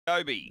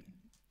Obi.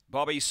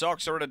 Bobby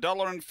Socks are at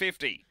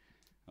 $1.50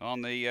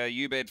 on the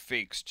UBet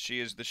fixed. She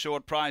is the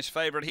short price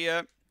favourite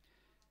here.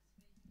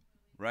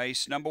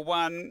 Race number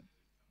 1.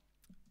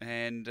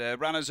 And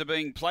runners are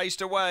being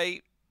placed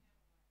away.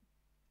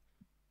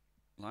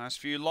 Last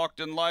few locked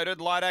and loaded,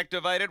 light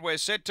activated. We're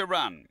set to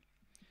run.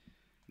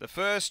 The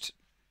first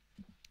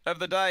of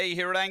the day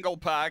here at Angle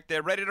Park.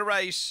 They're ready to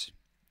race.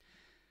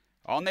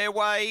 On their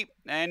way,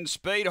 and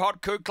Speed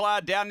Hot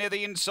Kukla down near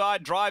the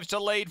inside, drives to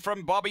lead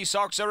from Bobby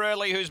Soxer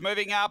early, who's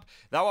moving up.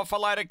 They were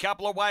followed a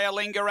couple away,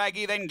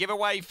 Alingaragi, then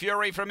Giveaway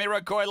Fury from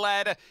Iroquois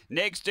Lad.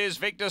 Next is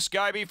Victor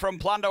Scobie from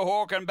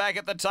Plunderhawk, and back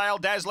at the tail,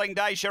 Dazzling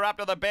Dacia up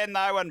to the bend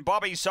though, and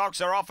Bobby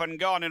Soxer off and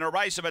gone in a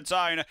race of its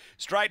own.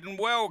 Straight and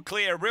well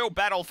clear, real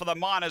battle for the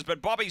minors, but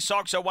Bobby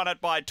Soxer won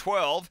it by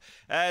 12.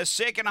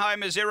 Second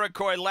home is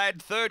Iroquois Lad,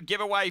 third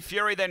Giveaway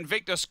Fury, then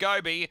Victor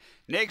Scobie.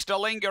 Next,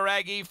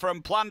 Alingaragi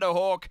from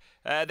Plunderhawk,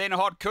 then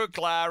Hot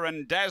Kukla,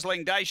 and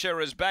Dazzling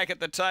Dacia is back at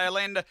the tail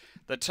end.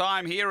 The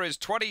time here is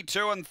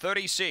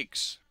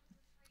 22:36.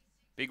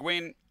 Big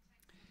win.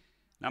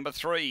 Number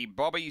 3,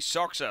 Bobby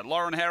Soxer.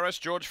 Lauren Harris,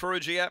 George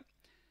Ferrugia.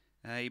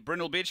 A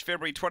Brindle Bitch,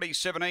 February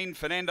 2017.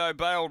 Fernando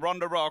Bale,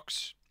 Ronda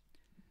Rocks.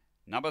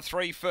 Number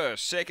 3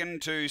 first.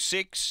 Second to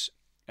 6,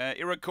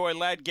 Iroquois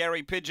Lad,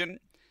 Gary Pigeon.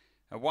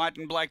 A White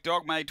and Black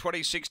Dog, May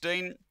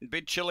 2016.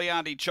 Bit Chilly,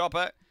 Auntie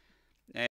Chopper.